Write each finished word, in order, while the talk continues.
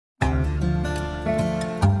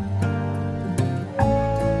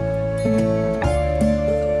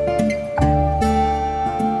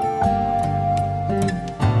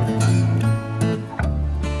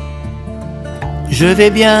Je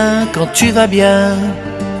vais bien quand tu vas bien,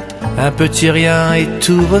 un petit rien et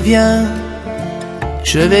tout revient.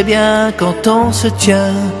 Je vais bien quand on se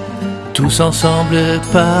tient, tous ensemble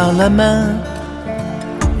par la main.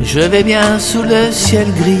 Je vais bien sous le ciel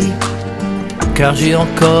gris, car j'ai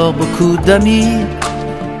encore beaucoup d'amis.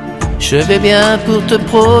 Je vais bien pour te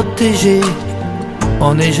protéger,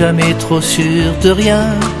 on n'est jamais trop sûr de rien.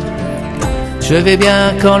 Je vais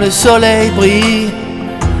bien quand le soleil brille,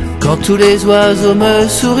 quand tous les oiseaux me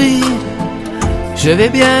sourient. Je vais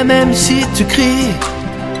bien même si tu cries,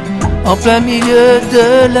 en plein milieu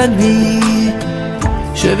de la nuit.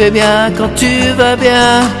 Je vais bien quand tu vas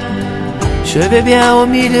bien, je vais bien au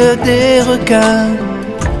milieu des requins.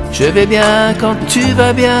 Je vais bien quand tu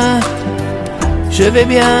vas bien, je vais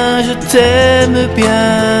bien, je t'aime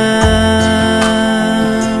bien.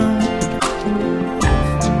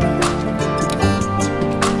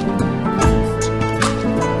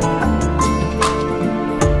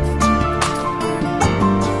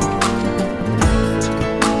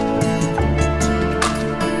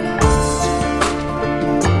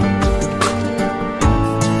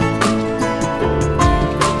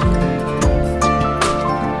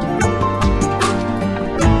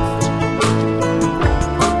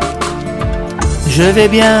 Je vais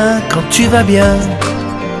bien quand tu vas bien,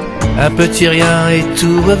 un petit rien et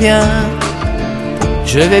tout revient.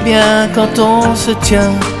 Je vais bien quand on se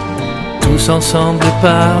tient, tous ensemble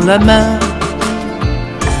par la main.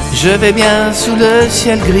 Je vais bien sous le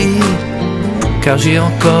ciel gris, car j'ai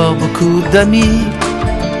encore beaucoup d'amis.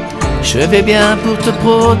 Je vais bien pour te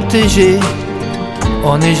protéger,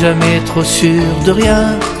 on n'est jamais trop sûr de rien.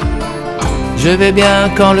 Je vais bien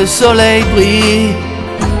quand le soleil brille,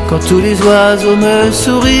 quand tous les oiseaux me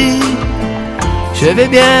sourient. Je vais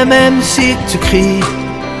bien même si tu cries,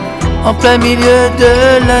 en plein milieu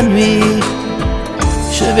de la nuit.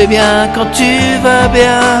 Je vais bien quand tu vas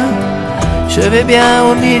bien, je vais bien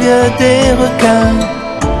au milieu des requins.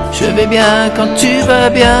 Je vais bien quand tu vas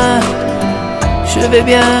bien, je vais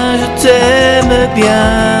bien, je t'aime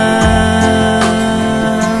bien.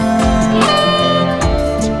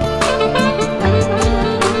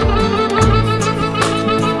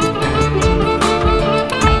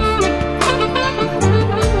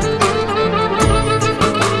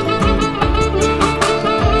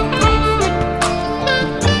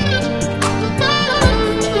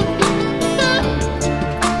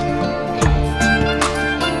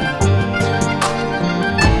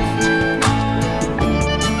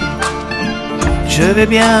 Je vais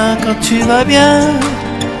bien quand tu vas bien,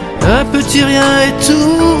 un petit rien et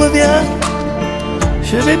tout revient.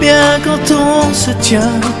 Je vais bien quand on se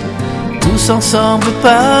tient, tous ensemble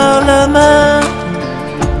par la main.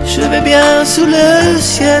 Je vais bien sous le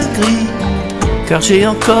ciel gris, car j'ai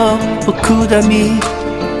encore beaucoup d'amis.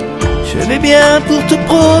 Je vais bien pour te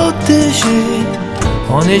protéger,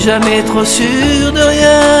 on n'est jamais trop sûr de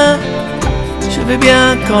rien. Je vais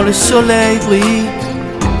bien quand le soleil brille,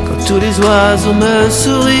 tous les oiseaux me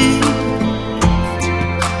sourient.